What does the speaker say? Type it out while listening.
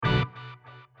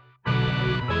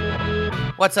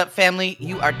What's up, family?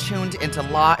 You are tuned into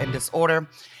Law and Disorder,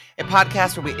 a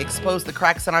podcast where we expose the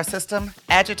cracks in our system,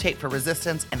 agitate for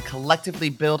resistance, and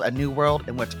collectively build a new world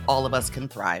in which all of us can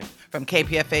thrive. From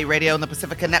KPFA Radio and the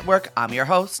Pacifica Network, I'm your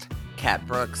host, Kat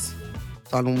Brooks.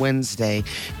 On Wednesday,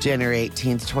 January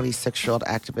 18th, 26-year-old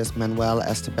activist Manuel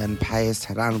Esteban Paez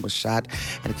Terán was shot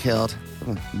and killed,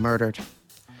 murdered,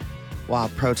 while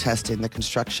protesting the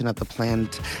construction of the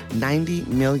planned $90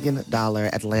 million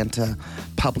Atlanta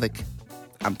public,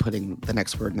 I'm putting the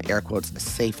next word in air quotes,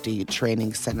 safety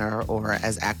training center, or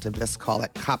as activists call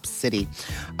it, Cop City,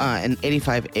 an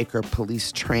 85-acre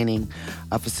police training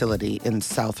facility in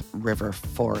South River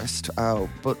Forest.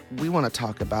 But we want to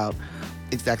talk about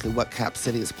exactly what Cop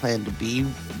City is planned to be,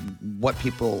 what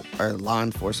people or law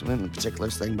enforcement in particular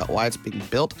saying about why it's being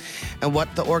built, and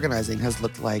what the organizing has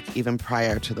looked like even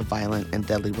prior to the violent and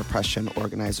deadly repression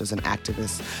organizers and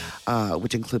activists,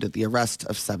 which included the arrest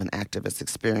of 7 activists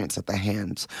experienced at the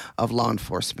hands of law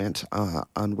enforcement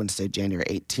on Wednesday, January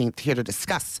 18th. Here to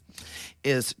discuss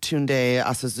is Tunde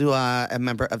Osazua, a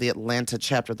member of the Atlanta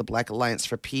chapter of the Black Alliance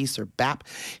for Peace, or BAP.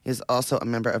 He is also a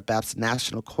member of BAP's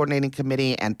National Coordinating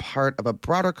Committee and part of a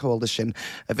broader coalition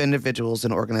of individuals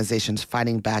and organizations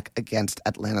fighting back against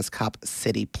Atlanta's Cop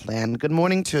City plan. Good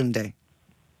morning, Tunde.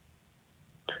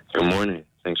 Good morning.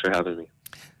 Thanks for having me.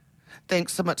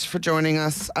 Thanks so much for joining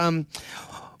us.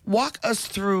 Walk us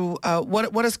through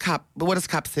what is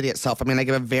Cop City itself? I mean, I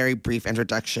give a very brief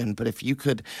introduction, but if you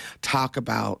could talk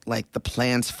about like the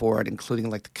plans for it,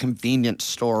 including like the convenience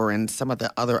store and some of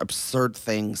the other absurd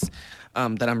things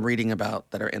that I'm reading about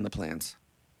that are in the plans.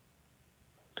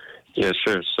 Yeah,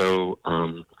 sure. So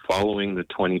following the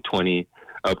 2020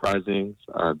 uprisings,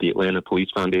 the Atlanta Police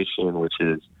Foundation, which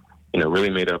is, really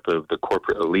made up of the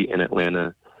corporate elite in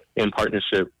Atlanta, in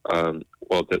partnership,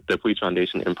 the Police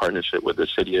Foundation in partnership with the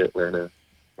City of Atlanta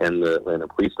and the Atlanta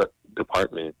Police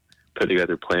Department put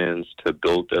together plans to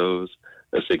bulldoze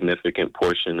a significant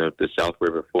portion of the South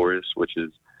River Forest, which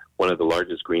is one of the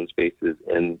largest green spaces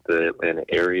in the Atlanta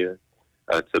area,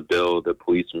 to build a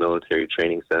police military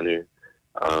training center,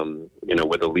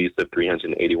 with a lease of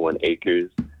 381 acres.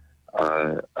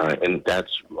 And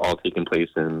that's all taking place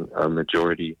in a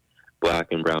majority Black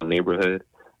and brown neighborhood.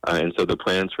 And so the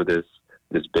plans for this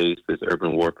base, this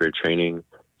urban warfare training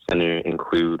center,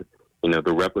 include,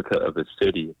 the replica of a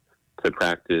city to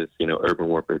practice, urban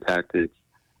warfare tactics,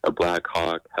 a Black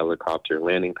Hawk helicopter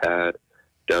landing pad,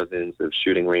 dozens of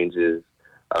shooting ranges,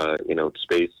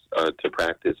 space to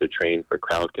practice or train for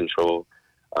crowd control.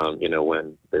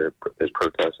 When there's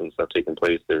protests and stuff taking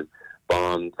place, there's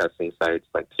bomb testing sites,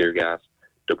 like tear gas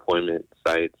deployment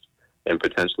sites, and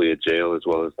potentially a jail, as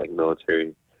well as like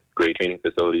military grade training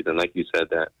facilities. And like you said,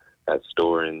 that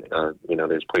store, and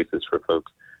there's places for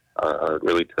folks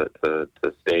really to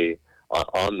stay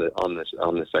on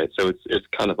the site. So it's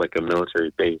kind of like a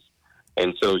military base.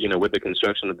 And so with the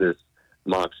construction of this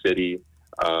mock city,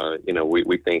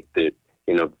 we think that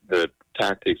the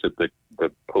tactics that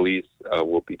the police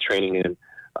will be training in,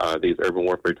 these urban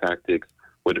warfare tactics,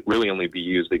 would really only be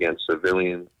used against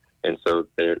civilians. And so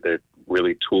they're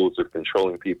really tools of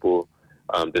controlling people,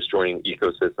 destroying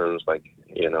ecosystems like,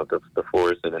 the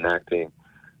forest, and enacting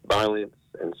violence.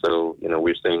 And so,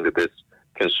 we're saying that this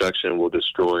construction will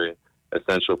destroy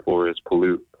essential forests,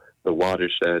 pollute the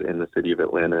watershed in the city of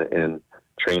Atlanta, and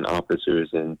train officers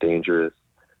in dangerous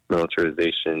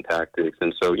militarization tactics.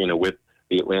 And so, with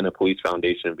the Atlanta Police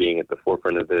Foundation being at the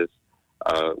forefront of this,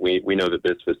 we know that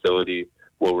this facility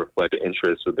will reflect the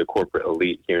interests of the corporate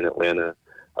elite here in Atlanta,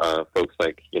 folks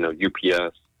like,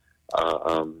 UPS,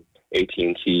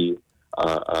 AT&T,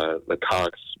 the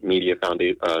Cox Media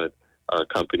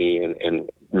Company, and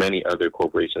many other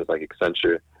corporations like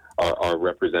Accenture are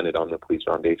represented on the Police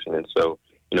Foundation. And so,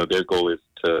 their goal is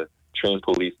to train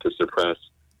police to suppress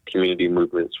community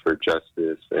movements for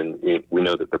justice. And we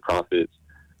know that the profits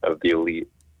of the elite,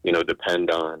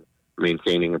 depend on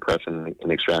maintaining oppression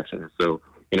and extraction. So,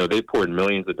 they poured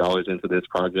millions of dollars into this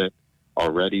project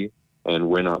already, and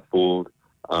we're not fooled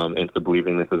into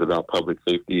believing this is about public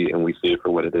safety, and we see it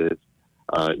for what it is.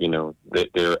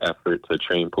 Their effort to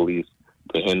train police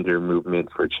to hinder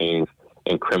movements for change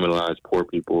and criminalize poor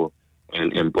people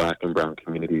and Black and brown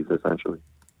communities, essentially.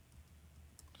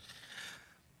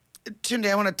 Tunde,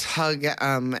 I want to tug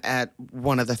at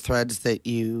one of the threads that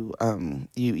you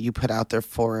put out there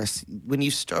for us. When you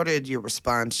started your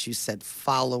response, you said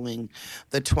following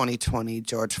the 2020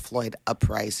 George Floyd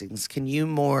uprisings. Can you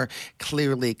more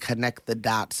clearly connect the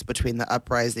dots between the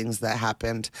uprisings that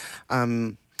happened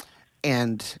and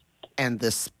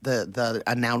this the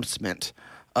announcement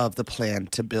of the plan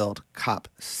to build Cop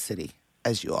City,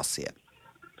 as you all see it?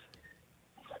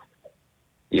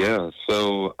 Yeah,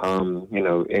 so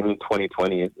in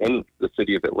 2020, in the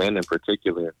city of Atlanta in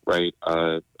particular, right,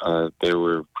 there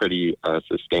were pretty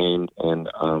sustained and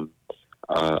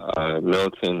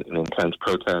militant and intense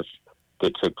protests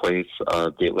that took place.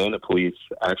 The Atlanta police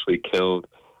actually killed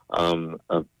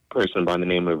a person by the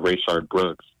name of Rayshard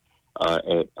Brooks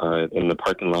in the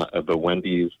parking lot of the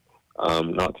Wendy's,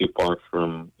 not too far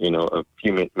from a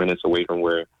few minutes away from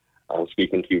where I'm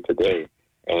speaking to you today.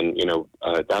 And,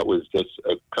 that was just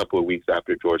a couple of weeks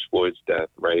after George Floyd's death,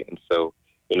 right? And so,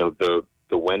 the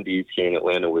Wendy's here in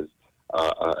Atlanta was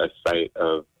a site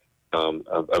of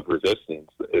resistance.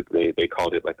 They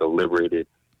called it like a liberated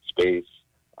space.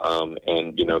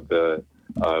 And,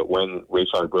 when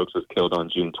Rayshard Brooks was killed on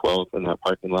June 12th in that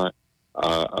parking lot,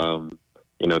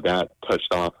 that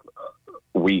touched off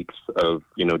weeks of,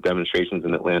 demonstrations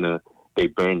in Atlanta. They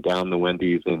burned down the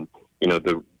Wendy's, and,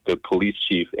 the police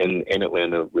chief in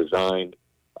Atlanta resigned,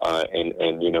 and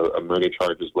a murder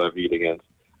charge was levied against,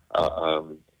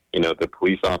 the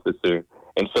police officer.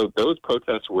 And so those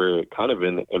protests were kind of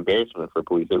an embarrassment for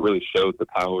police. It really showed the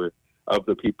power of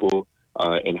the people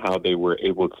and how they were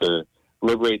able to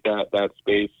liberate that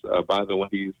space by the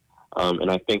Wendy's. And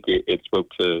I think it spoke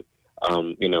to,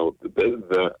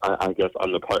 I guess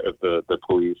on the part of the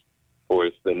police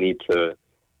force, the need to,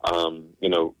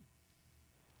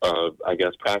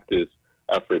 practice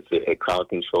efforts at crowd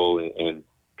control and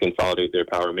consolidate their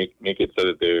power, make it so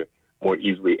that they're more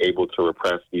easily able to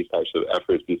repress these types of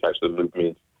efforts, these types of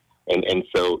movements. And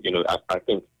so, I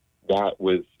think that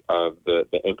was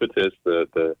the impetus,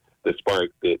 the spark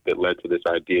that led to this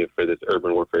idea for this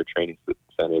urban warfare training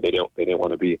center. They didn't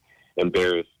want to be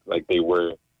embarrassed like they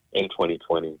were in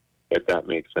 2020, if that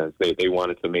makes sense. They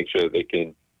wanted to make sure that they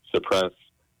can suppress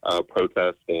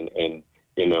protests and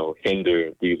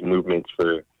hinder these movements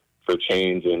for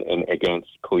change and against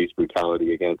police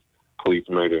brutality, against police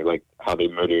murder, like how they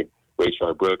murdered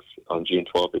Rayshard Brooks on June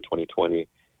 12th of 2020,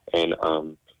 and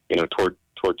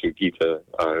Tortuguita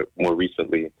more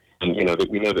recently. And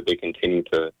we know that they continue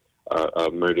to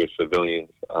murder civilians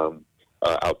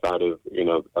outside of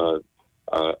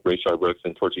Rayshard Brooks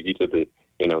and Tortuguita.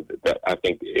 That I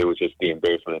think it was just the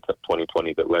embarrassment of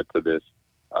 2020 that led to this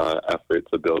effort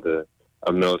to build a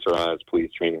militarized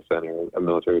police training center, a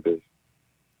military base.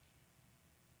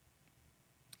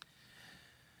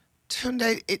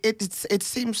 Tunde, it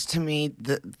seems to me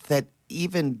that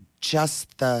even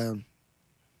just the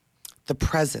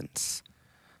presence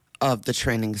of the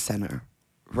training center,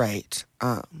 right,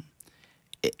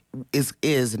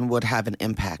 is and would have an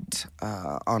impact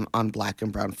on Black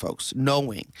and brown folks,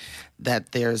 knowing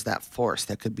that there's that force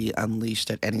that could be unleashed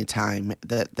at any time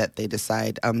that they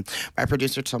decide. My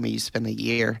producer told me you spent a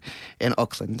year in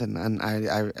Oakland, and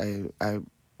I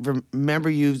remember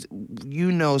you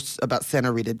know about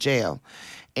Santa Rita Jail,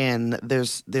 and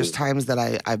there's times that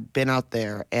I've been out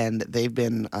there, and they've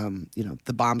been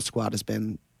the bomb squad has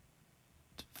been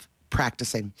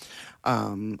practicing,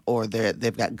 or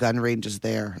they've got gun ranges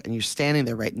there, and you're standing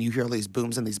there, right, and you hear all these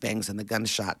booms and these bangs and the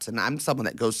gunshots. And I'm someone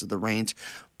that goes to the range,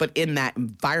 but in that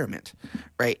environment,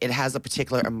 right, it has a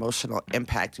particular emotional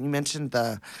impact. And you mentioned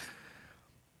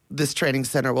this training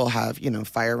center will have,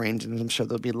 fire range, and I'm sure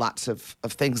there'll be lots of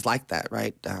things like that,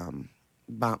 right?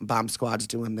 Bomb squads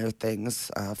doing their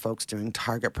things, folks doing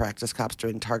target practice, cops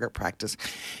doing target practice.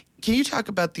 Can you talk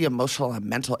about the emotional and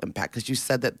mental impact? Because you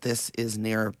said that this is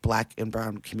near Black and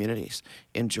brown communities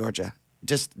in Georgia.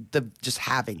 Just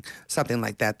having something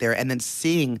like that there, and then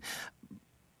seeing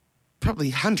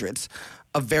probably hundreds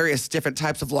of various different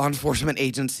types of law enforcement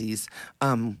agencies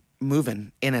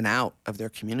moving in and out of their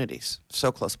communities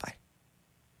so close by.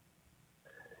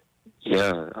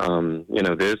 Yeah,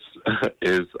 this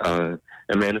is a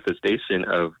manifestation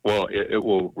of, it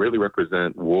will really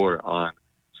represent war on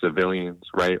civilians,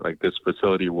 right? Like, this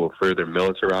facility will further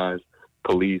militarize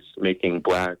police, making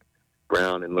Black,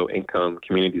 brown, and low-income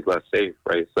communities less safe,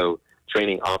 right? So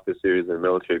training officers in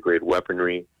military-grade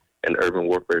weaponry and urban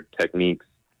warfare techniques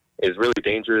is really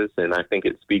dangerous, and I think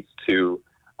it speaks to,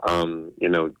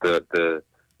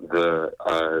 the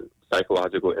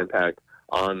psychological impact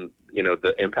on,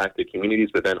 the impacted communities,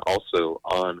 but then also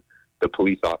on the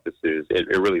police officers.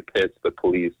 It really pits the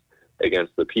police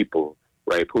against the people,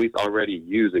 right? Police already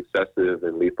use excessive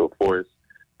and lethal force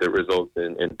that results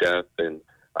in death. And,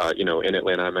 in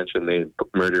Atlanta, I mentioned they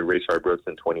murdered Rayshard Brooks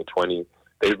in 2020.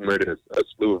 They've murdered a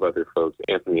slew of other folks,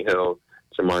 Anthony Hill,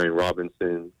 Jamarian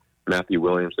Robinson, Matthew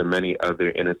Williams, and many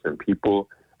other innocent people.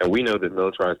 And we know that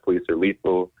militarized police are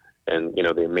lethal, and,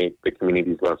 they make the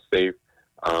communities less safe.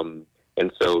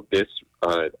 And so this,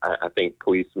 I think,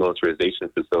 police militarization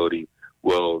facility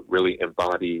will really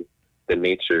embody the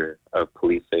nature of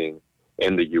policing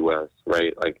in the U.S.,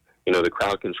 right? Like, the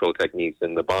crowd control techniques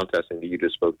and the bomb testing that you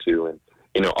just spoke to, and,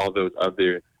 all those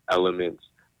other elements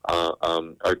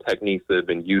are techniques that have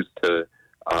been used to,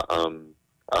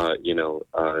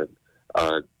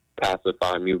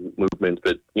 pacify movements,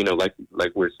 but,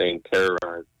 like we're saying,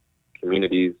 terrorize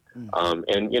communities. And,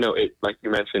 like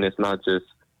you mentioned, it's not just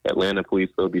Atlanta police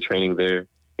that'll be training there.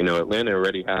 Atlanta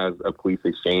already has a police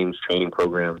exchange training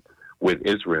program with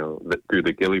Israel through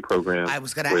the Gilly program. I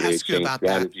was going to ask you about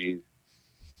strategies.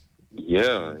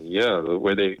 Yeah,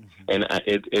 where they and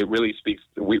it really speaks.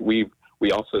 We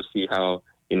also see how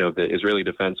the Israeli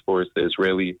Defense Force, the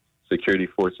Israeli security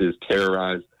forces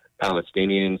terrorize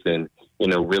Palestinians and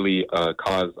really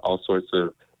cause all sorts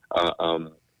of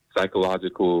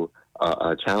psychological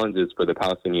challenges for the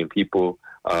Palestinian people,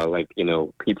 like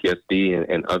PTSD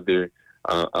and other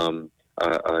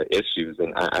issues.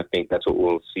 And I think that's what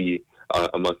we'll see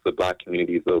amongst the Black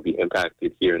communities that will be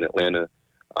impacted here in Atlanta.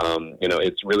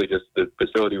 It's really just the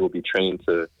facility will be trained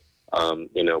to,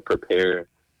 prepare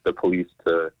the police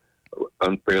to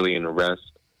unfairly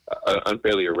arrest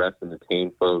and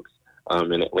detain folks.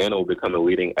 And Atlanta will become a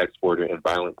leading exporter in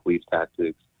violent police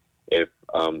tactics if,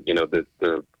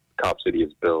 the cop city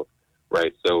is built,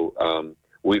 right? So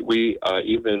we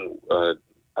even,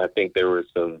 I think there were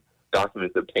some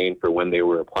documents obtained for when they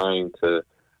were applying to,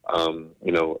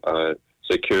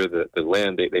 secure the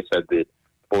land. They said that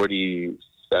 47%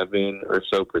 or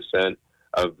so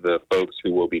of the folks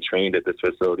who will be trained at this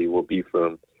facility will be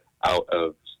from out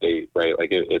of state, right?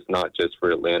 Like it's not just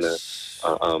for Atlanta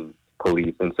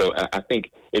police. And so I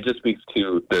think it just speaks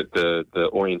to the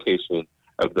orientation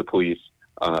of the police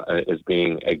as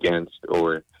being against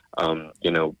or,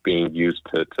 being used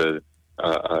to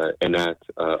enact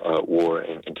war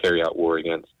and carry out war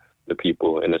against the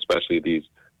people, and especially these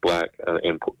Black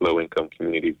and low-income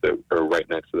communities that are right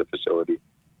next to the facility.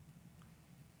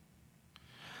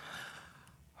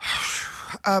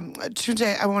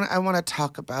 Tunde, I want to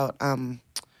talk about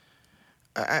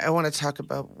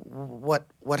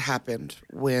what happened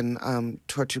when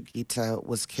Tortuguita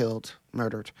was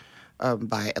murdered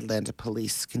by Atlanta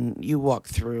police. Can you walk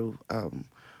through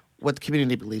what the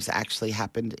community believes actually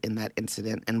happened in that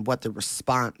incident and what the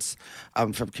response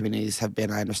from communities have been?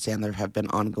 I understand there have been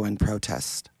ongoing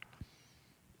protests.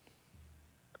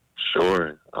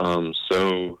 Sure.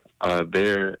 So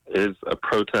there is a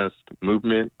protest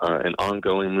movement, an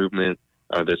ongoing movement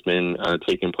that's been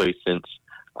taking place since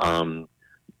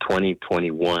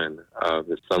 2021,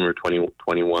 the summer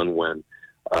 2021, when,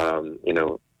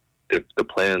 the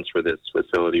plans for this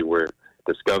facility were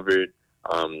discovered.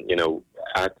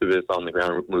 Activists on the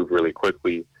ground moved really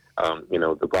quickly.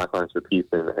 The Black Lines for Peace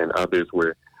and others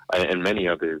were, and many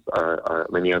others,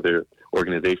 many other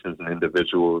organizations and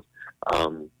individuals,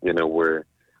 were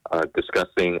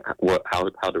discussing how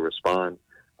to respond.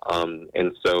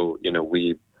 And so,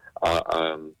 we've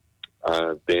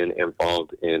been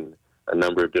involved in a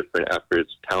number of different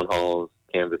efforts, town halls,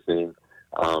 canvassing,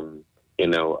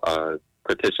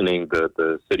 petitioning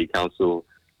the city council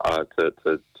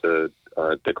to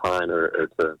decline or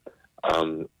to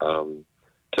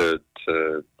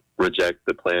reject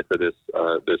the plan for this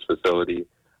facility,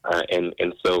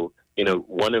 and so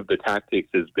one of the tactics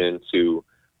has been to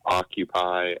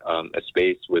occupy a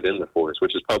space within the forest,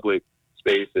 which is public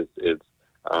space. It's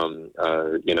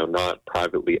not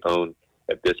privately owned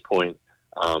at this point,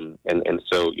 and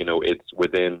so it's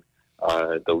within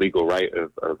the legal right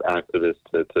of activists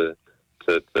to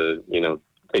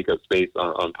take up space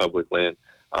on public land.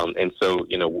 And so,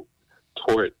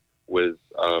 Tort was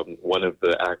one of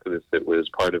the activists that was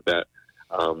part of that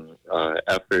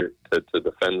effort to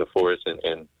defend the forest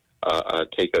and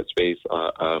take up space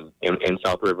in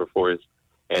South River Forest.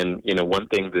 And, one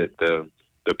thing that the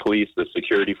police, the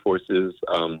security forces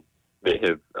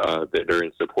that are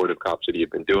in support of Cop City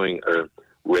have been doing are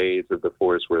raids of the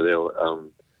forest where they'll,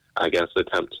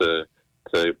 attempt to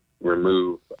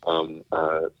remove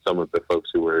some of the folks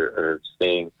who are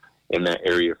staying in that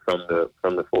area from the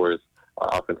forest.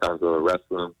 Oftentimes they'll arrest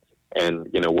them. And,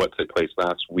 what took place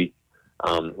last week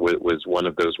was one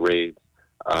of those raids.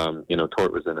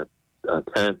 Tort was in a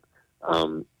tent,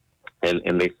 and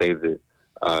they say that,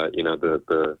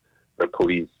 the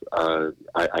police,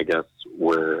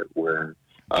 were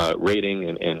raiding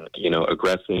and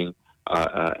aggressing,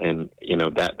 and,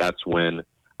 that's when,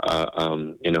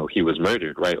 he was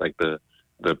murdered, right? Like the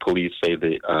police say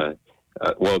that,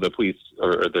 the police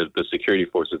or the security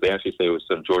forces, they actually say it was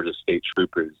some Georgia state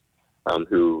troopers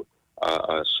who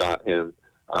shot him.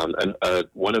 And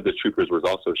one of the troopers was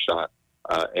also shot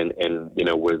and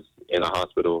was in a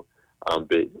hospital,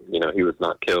 but, he was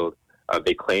not killed.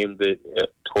 They claim that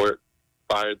Tort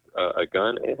fired a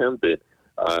gun at him, but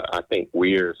I think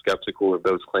we are skeptical of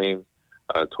those claims.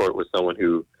 Tort was someone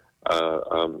who,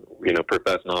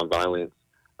 professed nonviolence,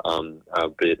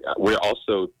 but we're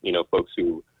also, folks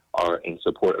who are in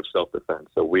support of self-defense.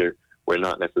 So we're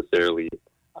not necessarily,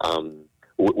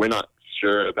 we're not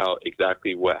sure about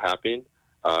exactly what happened,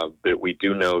 but we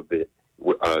do know that,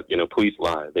 police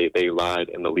lied. They lied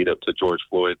in the lead up to George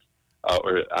Floyd's,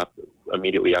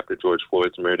 immediately after George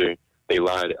Floyd's murder. They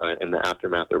lied in the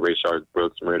aftermath of Rayshard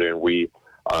Brooks' murder, and we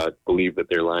believe that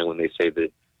they're lying when they say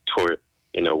that Tort,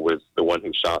 was the one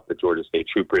who shot the Georgia State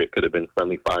Trooper. It could have been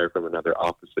friendly fire from another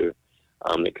officer.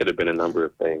 It could have been a number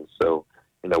of things. So,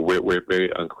 we're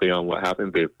very unclear on what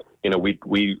happened, but,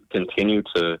 we continue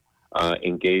to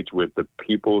engage with the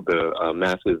people, the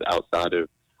masses outside of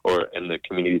or in the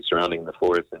community surrounding the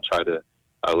forest, and try to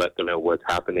let them know what's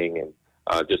happening, and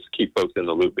just keep folks in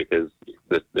the loop, because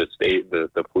the state,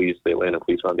 the police, the Atlanta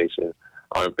Police Foundation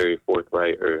aren't very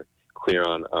forthright or clear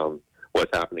on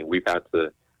what's happening. We've had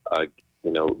to,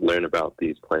 learn about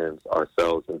these plans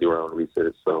ourselves and do our own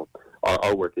research. So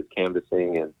our work is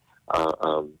canvassing and,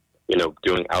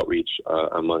 doing outreach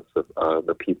amongst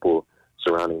the people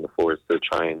surrounding the forest to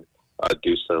try and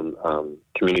do some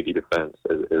community defense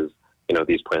as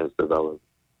these plans develop.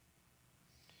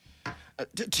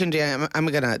 Tunde, I'm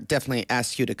going to definitely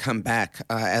ask you to come back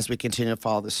as we continue to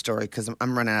follow this story, because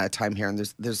I'm running out of time here, and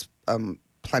there's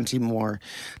plenty more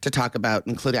to talk about,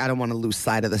 including, I don't want to lose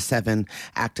sight of the 7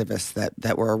 activists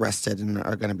that were arrested and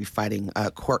are going to be fighting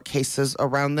court cases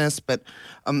around this. But,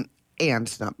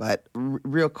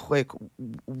 real quick,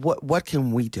 what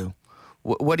can we do?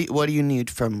 What do you need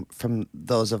from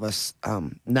those of us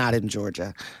not in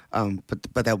Georgia,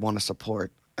 but that want to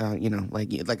support?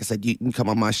 Like I said, you can come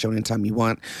on my show anytime you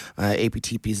want.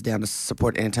 APTP is down to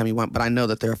support anytime you want. But I know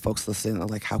that there are folks listening that are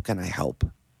like, how can I help?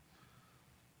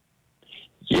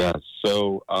 Yeah,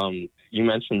 so you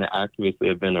mentioned the activists that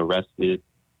have been arrested.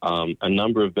 A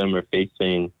number of them are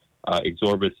facing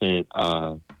exorbitant,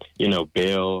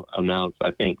 bail amounts.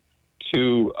 I think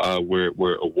 2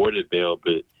 were awarded bail,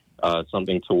 but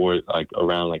something towards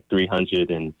around $300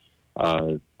 and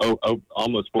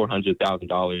almost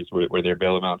 $400,000 were their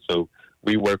bail amounts. So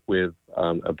we work with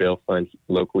a bail fund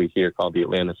locally here called the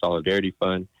Atlanta Solidarity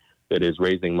Fund that is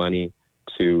raising money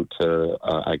to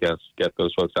get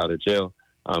those folks out of jail.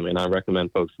 And I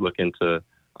recommend folks look into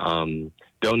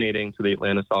donating to the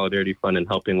Atlanta Solidarity Fund and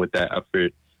helping with that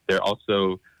effort. There are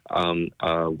also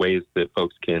ways that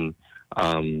folks can,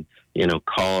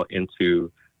 call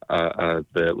into the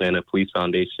Atlanta Police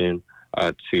Foundation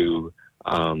to,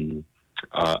 let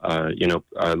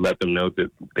them know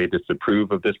that they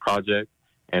disapprove of this project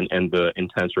and the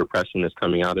intense repression that's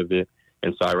coming out of it.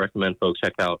 And so I recommend folks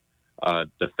check out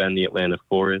Defend the Atlanta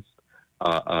Forest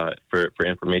for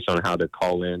information on how to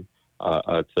call in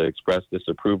to express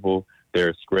disapproval. There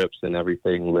are scripts and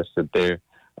everything listed there.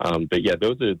 But yeah,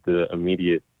 those are the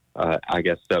immediate,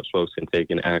 steps folks can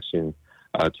take in action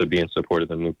to be in support of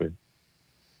the movement.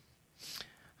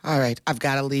 All right. I've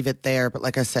got to leave it there. But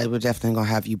like I said, we're definitely going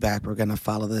to have you back. We're going to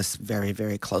follow this very,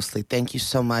 very closely. Thank you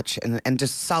so much. And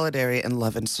just solidarity and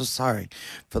love. And so sorry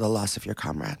for the loss of your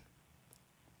comrade.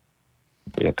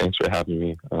 Yeah, thanks for having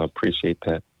me. Appreciate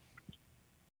that.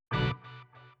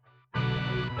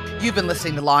 You've been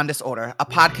listening to Law and Disorder, a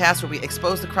podcast where we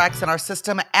expose the cracks in our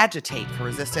system, agitate for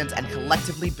resistance, and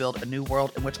collectively build a new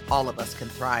world in which all of us can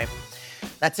thrive.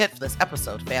 That's it for this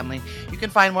episode, family. You can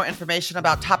find more information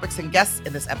about topics and guests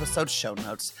in this episode's show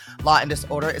notes. Law and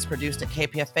Disorder is produced at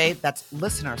KPFA, that's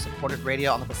listener-supported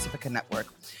radio on the Pacifica Network.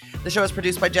 The show is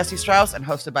produced by Jesse Strauss and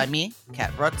hosted by me,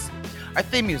 Kat Brooks. Our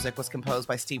theme music was composed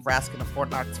by Steve Raskin of Fort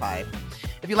Knox 5.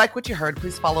 If you like what you heard,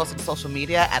 please follow us on social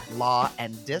media at Law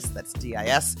and Dis, that's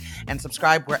D-I-S, and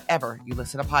subscribe wherever you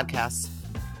listen to podcasts.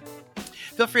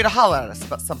 Feel free to holler at us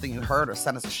about something you heard or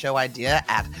send us a show idea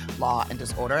at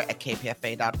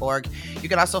lawanddisorder@kpfa.org. You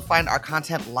can also find our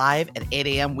content live at 8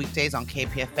 a.m. weekdays on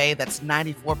KPFA. That's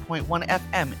 94.1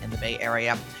 FM in the Bay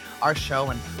Area. Our show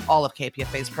and all of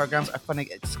KPFA's programs are funded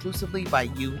exclusively by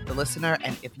you, the listener.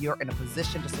 And if you're in a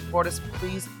position to support us,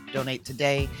 please donate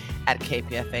today at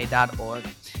kpfa.org.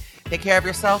 Take care of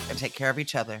yourself and take care of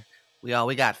each other. We all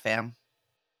we got, fam.